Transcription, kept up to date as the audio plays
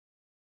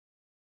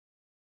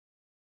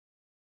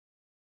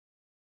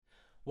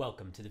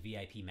Welcome to the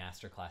VIP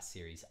Masterclass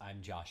series.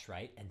 I'm Josh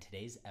Wright, and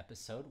today's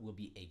episode will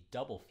be a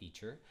double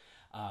feature.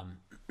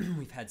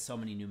 We've had so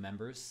many new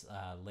members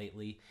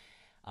lately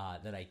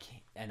that I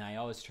can't, and I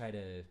always try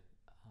to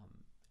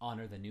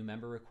honor the new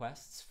member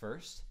requests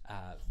first,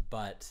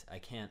 but I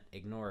can't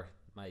ignore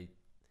my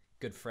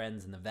good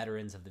friends and the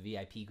veterans of the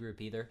VIP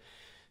group either.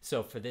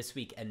 So for this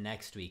week and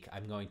next week,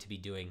 I'm going to be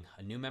doing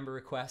a new member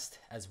request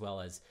as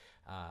well as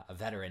a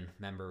veteran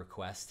member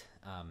request.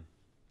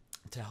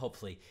 To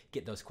hopefully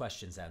get those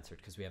questions answered,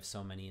 because we have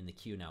so many in the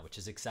queue now, which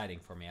is exciting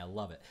for me. I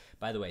love it.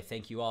 By the way,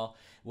 thank you all.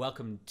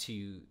 Welcome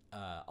to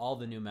all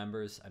the new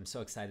members. I'm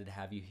so excited to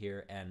have you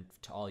here, and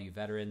to all you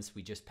veterans.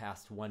 We just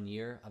passed 1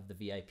 year of the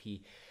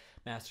VIP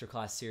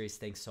Masterclass series.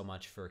 Thanks so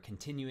much for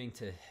continuing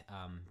to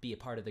be a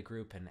part of the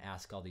group and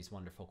ask all these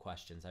wonderful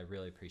questions. I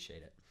really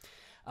appreciate it.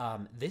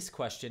 This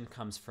question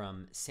comes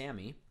from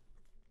Sami,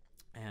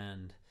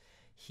 and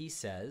he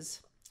says,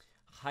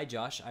 "Hi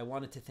Josh, I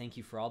wanted to thank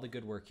you for all the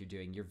good work you're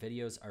doing. Your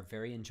videos are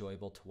very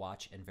enjoyable to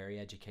watch and very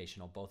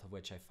educational, both of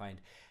which I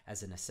find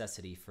as a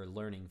necessity for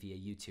learning via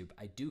YouTube.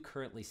 I do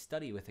currently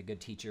study with a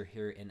good teacher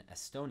here in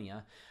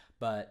Estonia,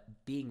 but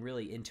being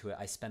really into it,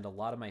 I spend a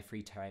lot of my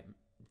free time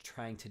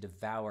trying to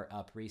devour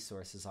up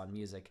resources on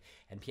music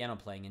and piano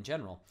playing in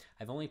general.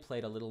 I've only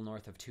played a little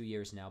north of 2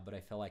 years now, but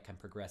I feel like I'm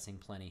progressing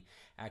plenty.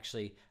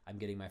 Actually, I'm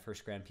getting my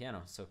first grand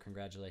piano, so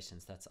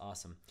congratulations, that's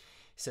awesome."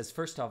 He says,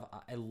 "First off,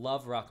 I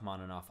love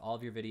Rachmaninoff. All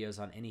of your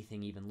videos on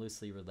anything even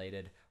loosely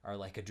related are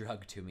like a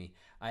drug to me.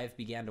 I have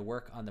began to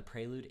work on the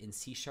Prelude in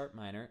C#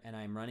 minor, and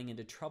I am running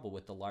into trouble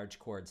with the large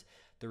chords.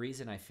 The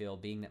reason I feel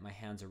being that my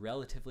hands are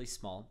relatively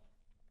small,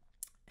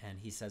 and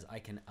he says I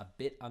can a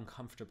bit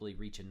uncomfortably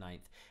reach a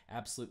ninth.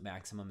 Absolute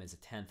maximum is a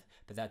tenth,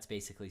 but that's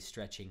basically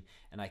stretching,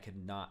 and I could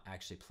not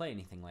actually play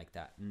anything like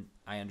that." And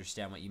I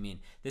understand what you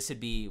mean. This would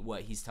be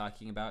what he's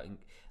talking about.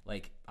 And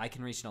like, I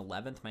can reach an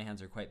 11th. My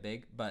hands are quite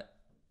big, but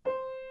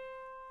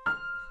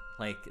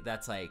like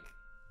that's like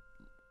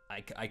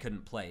I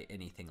couldn't play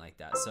anything like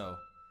that. So,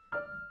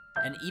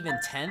 and even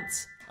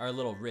tenths are a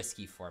little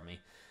risky for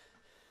me.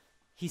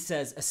 He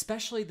says,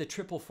 "Especially the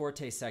triple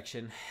forte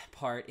section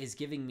part is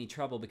giving me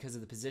trouble because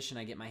of the position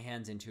I get my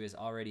hands into is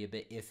already a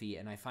bit iffy,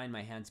 and I find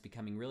my hands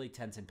becoming really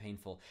tense and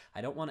painful.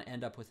 I don't want to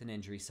end up with an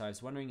injury, so I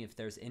was wondering if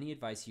there's any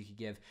advice you could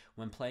give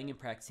when playing and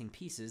practicing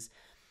pieces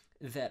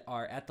that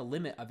are at the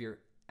limit of your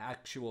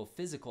actual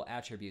physical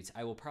attributes.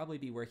 I will probably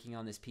be working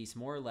on this piece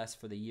more or less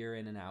for the year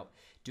in and out,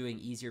 doing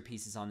easier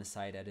pieces on the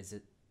side as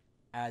it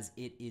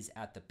is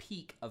at the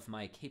peak of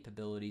my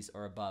capabilities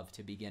or above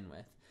to begin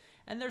with."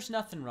 And there's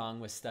nothing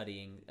wrong with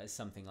studying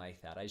something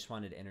like that. I just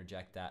wanted to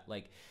interject that.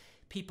 Like,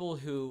 people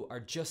who are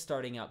just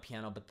starting out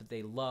piano, but that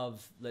they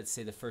love, let's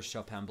say, the first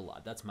Chopin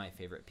Ballade. That's my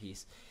favorite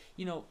piece.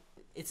 You know,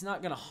 it's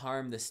not going to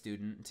harm the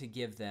student to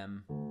give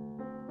them,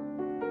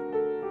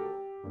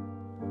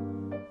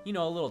 you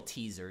know, a little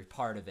teaser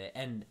part of it.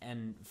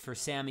 And for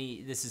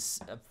Sami, this is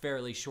a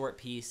fairly short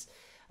piece.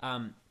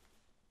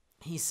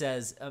 He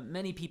says,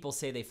 "Many people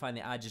say they find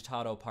the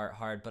agitato part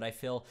hard, but I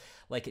feel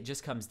like it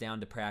just comes down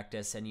to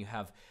practice, and you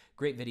have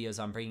great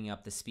videos on bringing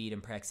up the speed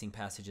and practicing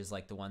passages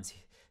like the ones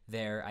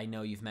there. I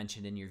know you've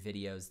mentioned in your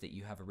videos that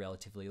you have a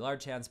relatively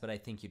large hands, but I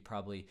think you'd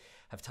probably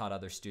have taught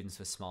other students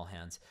with small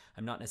hands.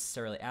 I'm not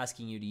necessarily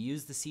asking you to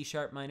use the C#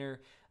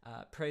 minor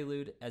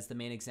Prelude as the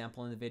main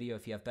example in the video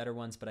if you have better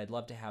ones, but I'd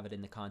love to have it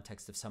in the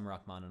context of some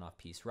Rachmaninoff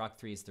piece. Rock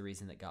 3 is the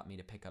reason that got me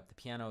to pick up the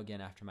piano again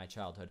after my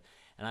childhood,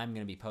 and I'm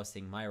going to be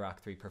posting my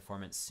Rock 3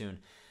 performance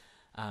soon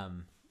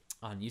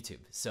on YouTube.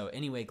 So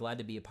anyway, glad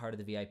to be a part of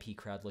the VIP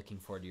crowd. Looking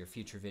forward to your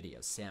future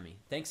videos, Sami."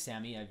 Thanks,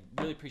 Sami. I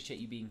really appreciate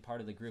you being part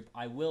of the group.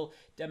 I will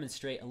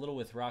demonstrate a little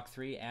with Rock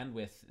 3 and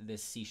with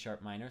this C#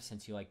 minor,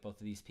 since you like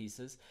both of these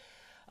pieces.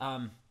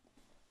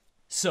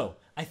 So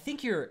I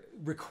think your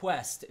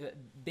request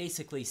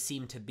basically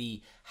seemed to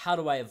be, how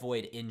do I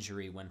avoid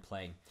injury when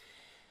playing?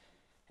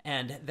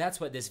 And that's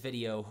what this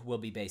video will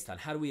be based on.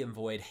 How do we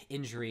avoid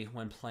injury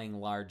when playing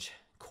large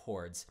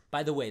chords?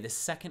 By the way, the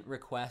second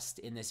request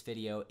in this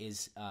video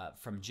is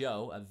from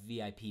Joe, a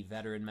VIP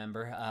veteran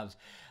member of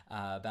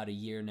about a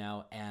year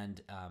now,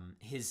 and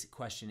his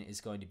question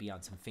is going to be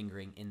on some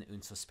fingering in the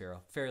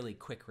Sospiro. Fairly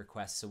quick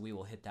request, so we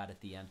will hit that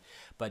at the end,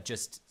 but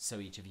just so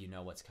each of you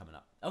know what's coming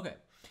up. Okay,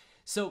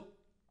 so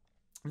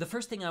the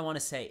first thing I want to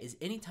say is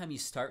anytime you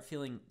start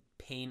feeling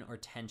pain or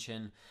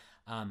tension,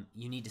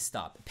 you need to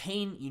stop.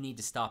 Pain, you need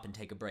to stop and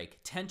take a break.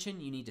 Tension,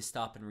 you need to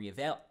stop and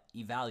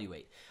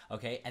reevaluate.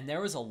 Okay, and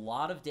there was a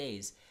lot of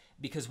days,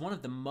 because one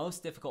of the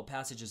most difficult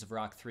passages of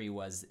Rock 3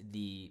 was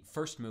the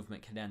first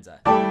movement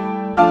cadenza.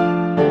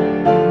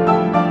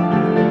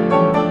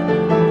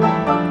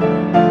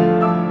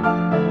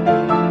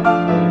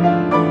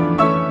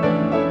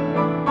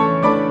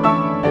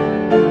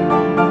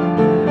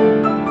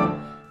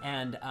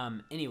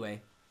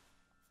 Anyway,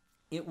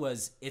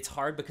 it's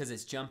hard because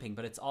it's jumping,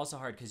 but it's also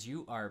hard because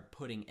you are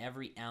putting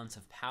every ounce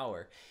of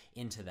power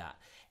into that.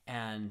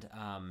 And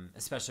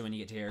especially when you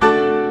get to here.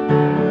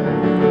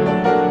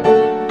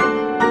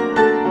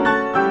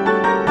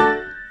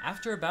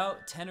 After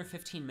about 10 or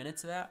 15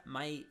 minutes of that,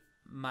 my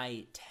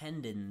my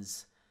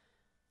tendons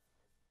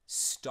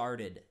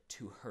started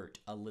to hurt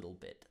a little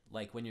bit.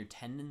 Like when your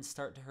tendons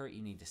start to hurt,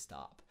 you need to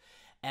stop.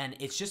 And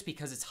it's just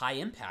because it's high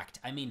impact.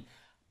 I mean,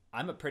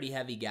 I'm a pretty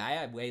heavy guy.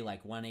 I weigh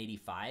like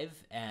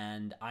 185,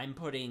 and I'm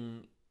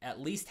putting at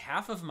least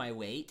half of my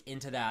weight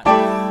into that.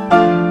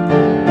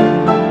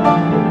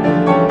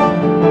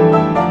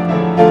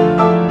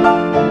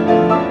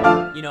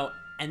 You know,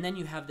 and then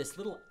you have this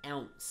little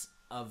ounce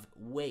of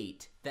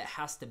weight that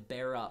has to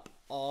bear up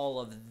all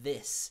of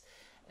this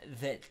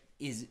that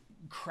is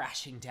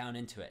crashing down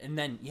into it. And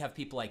then you have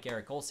people like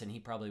Eric Olson. He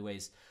probably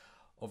weighs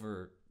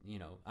over, you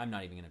know, I'm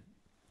not even going to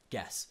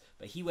guess,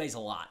 but he weighs a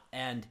lot.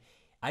 And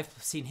I've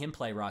seen him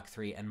play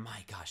Op.3, and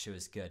my gosh, it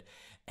was good.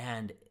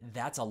 And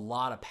that's a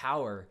lot of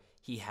power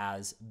he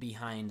has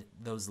behind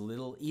those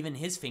little, even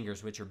his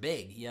fingers, which are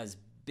big. He has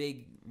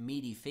big,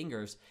 meaty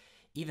fingers.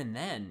 Even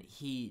then,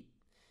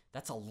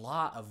 that's a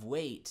lot of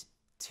weight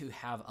to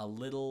have a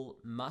little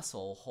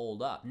muscle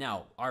hold up.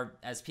 Now,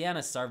 as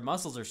pianists, our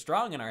muscles are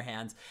strong in our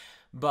hands,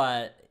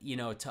 but, you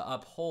know, to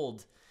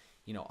uphold,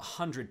 you know,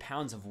 100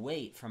 pounds of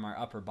weight from our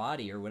upper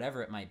body or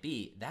whatever it might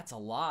be, that's a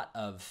lot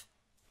of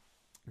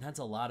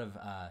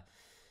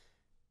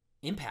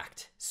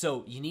impact.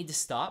 So you need to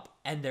stop,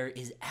 and there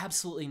is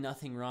absolutely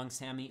nothing wrong,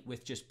 Sami,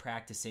 with just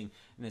practicing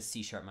in this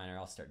C sharp minor.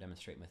 I'll start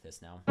demonstrating with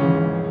this now.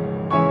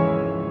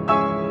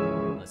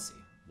 Let's see.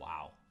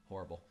 Wow,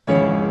 horrible.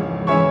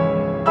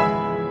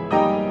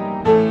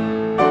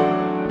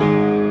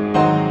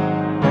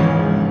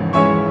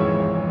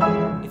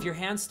 If your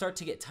hands start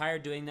to get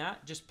tired doing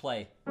that, just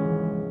play.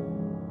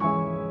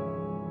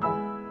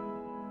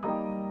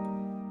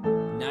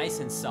 Nice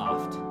and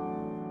soft.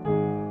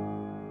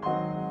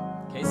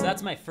 Okay, so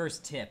that's my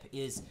first tip,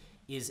 is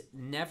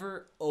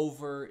never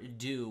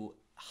overdo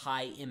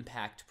high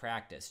impact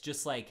practice.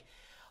 Just like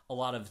a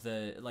lot of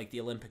the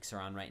Olympics are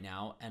on right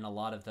now, and a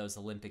lot of those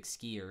Olympic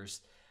skiers,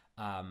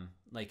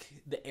 like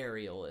the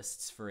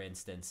aerialists, for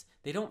instance,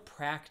 they don't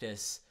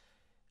practice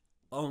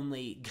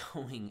only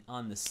going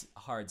on the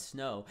hard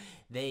snow.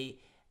 They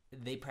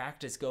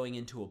practice going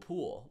into a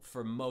pool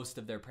for most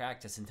of their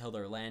practice until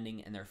they're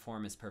landing and their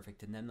form is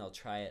perfect, and then they'll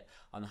try it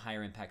on the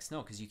higher impact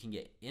snow, because you can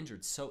get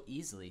injured so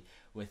easily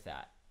with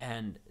that.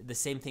 And the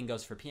same thing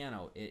goes for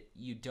piano.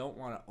 You don't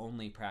want to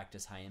only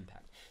practice high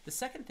impact. The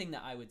second thing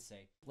that I would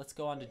say, let's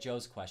go on to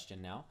Joe's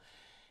question now.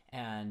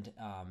 And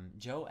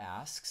Joe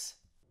asks,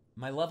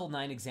 my level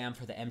 9 exam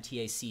for the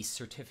MTAC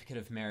Certificate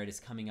of Merit is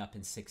coming up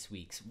in 6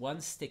 weeks. One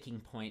sticking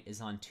point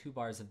is on 2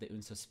 bars of the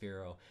Un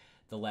Sospiro,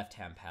 the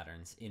left-hand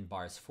patterns, in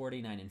bars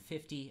 49 and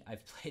 50.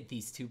 I've played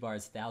these 2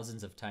 bars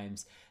thousands of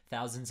times,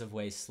 thousands of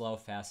ways, slow,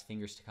 fast,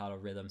 finger staccato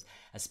rhythms,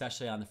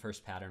 especially on the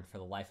first pattern. For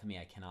the life of me,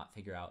 I cannot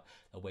figure out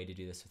a way to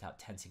do this without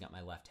tensing up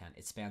my left hand.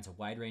 It spans a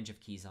wide range of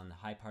keys on the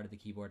high part of the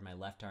keyboard. My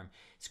left arm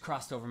is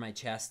crossed over my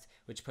chest,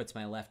 which puts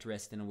my left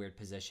wrist in a weird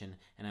position,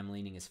 and I'm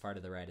leaning as far to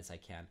the right as I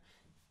can.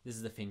 This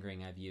is the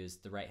fingering I've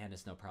used. The right hand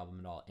is no problem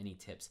at all. Any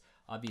tips?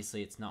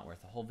 Obviously, it's not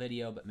worth a whole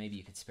video, but maybe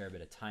you could spare a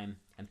bit of time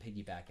and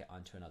piggyback it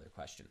onto another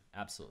question.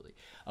 Absolutely.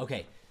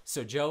 Okay,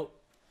 so Joe,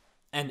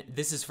 and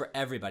this is for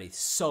everybody,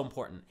 so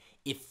important.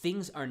 If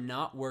things are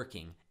not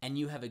working and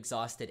you have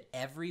exhausted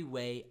every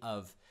way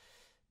of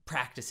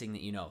practicing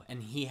that you know,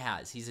 and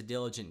he's a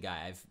diligent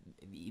guy. I've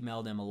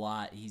emailed him a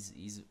lot.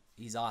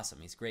 He's awesome.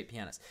 He's a great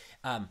pianist.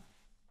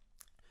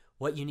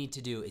 What you need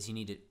to do is you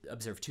need to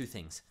observe 2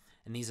 things.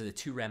 And these are the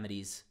 2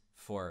 remedies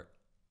for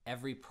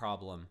every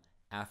problem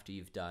after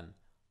you've done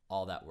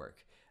all that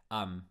work.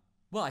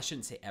 Well, I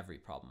shouldn't say every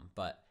problem,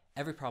 but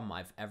every problem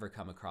I've ever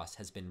come across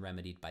has been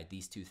remedied by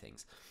these 2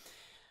 things.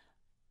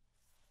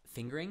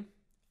 Fingering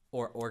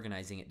or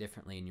organizing it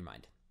differently in your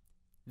mind.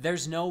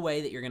 There's no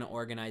way that you're going to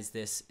organize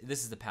this.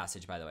 This is the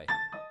passage, by the way.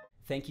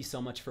 Thank you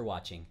so much for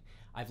watching.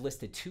 I've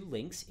listed 2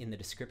 links in the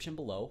description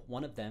below.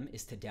 One of them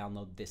is to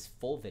download this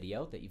full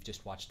video that you've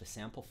just watched the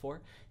sample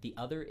for. The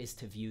other is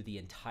to view the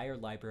entire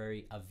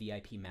library of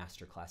VIP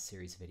Masterclass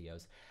series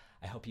videos.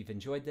 I hope you've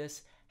enjoyed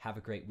this. Have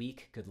a great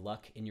week. Good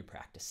luck in your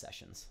practice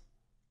sessions.